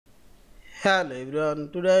Hello everyone,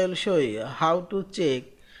 today I will show you how to check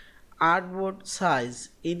artboard size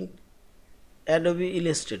in Adobe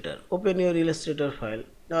Illustrator. Open your Illustrator file.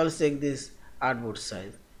 Now check this artboard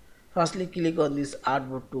size. Firstly click on this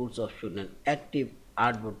artboard tools option and active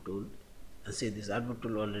artboard tool. And see this artboard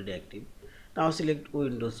tool already active. Now select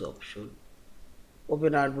Windows option.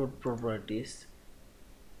 Open artboard properties.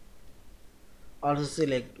 Also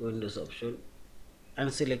select Windows option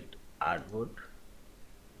and select artboard.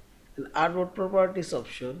 In artboard properties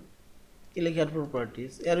option, click here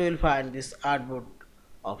properties. Here you will find this artboard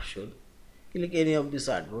option. Click any of this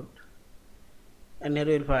artboard and here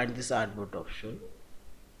you will find this artboard option.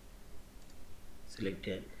 Select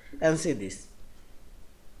here and see this.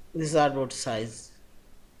 This artboard size,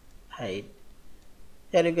 height.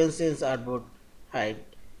 Here you can change artboard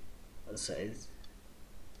height or size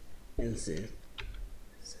and say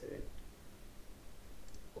 7.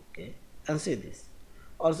 Okay, and see this.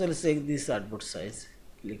 Also let's check this artboard size.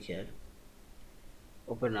 Click here.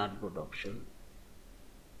 Open artboard option.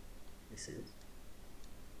 This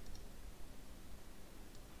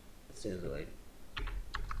is white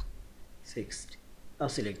 60. Now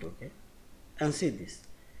select OK and see this.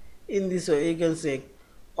 In this way you can check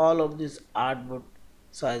all of this artboard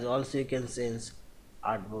size. Also you can change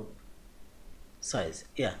artboard size.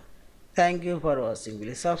 Yeah. Thank you for watching.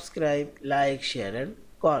 Please subscribe, like, share and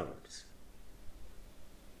comments.